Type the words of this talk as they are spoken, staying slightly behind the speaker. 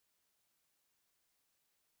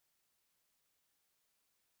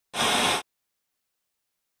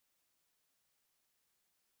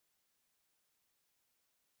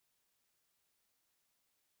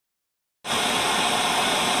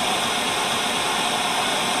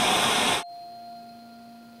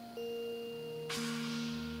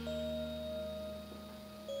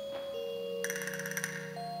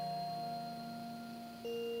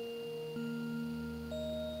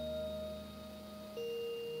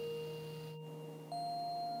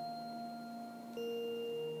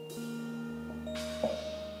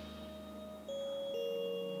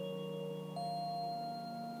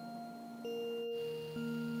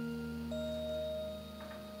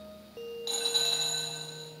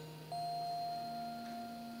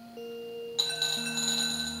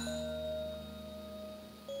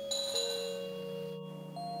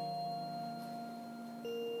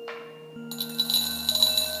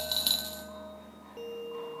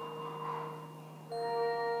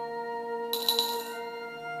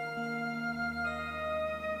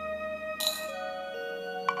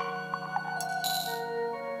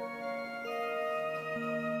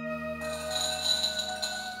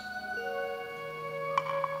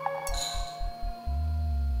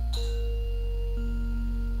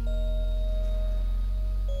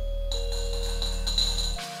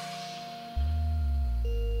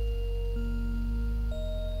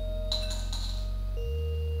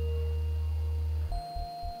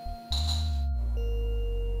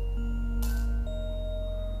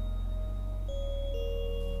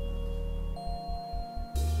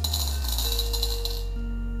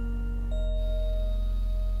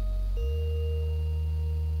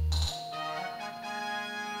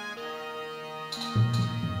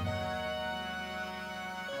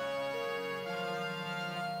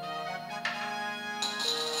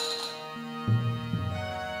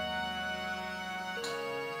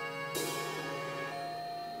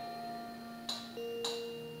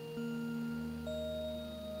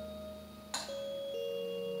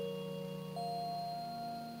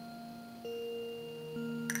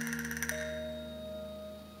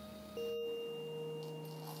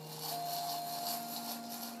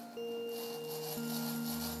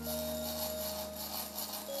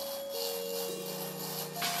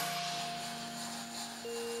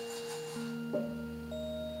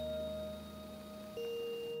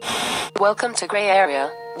Welcome to Gray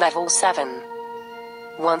Area, Level 7.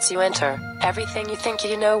 Once you enter, everything you think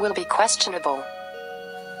you know will be questionable.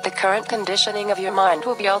 The current conditioning of your mind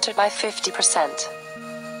will be altered by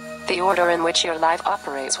 50%. The order in which your life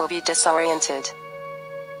operates will be disoriented.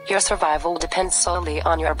 Your survival depends solely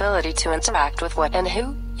on your ability to interact with what and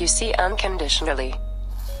who you see unconditionally.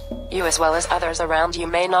 You as well as others around you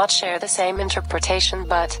may not share the same interpretation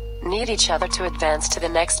but need each other to advance to the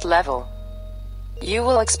next level. You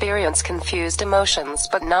will experience confused emotions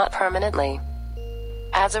but not permanently.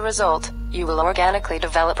 As a result, you will organically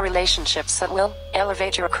develop relationships that will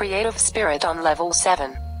elevate your creative spirit on level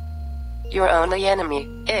 7. Your only enemy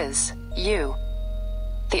is you.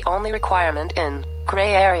 The only requirement in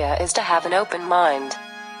Gray Area is to have an open mind.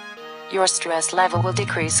 Your stress level will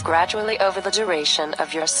decrease gradually over the duration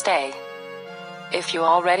of your stay. If you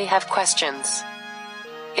already have questions,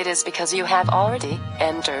 it is because you have already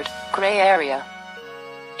entered Gray Area.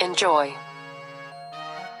 Enjoy.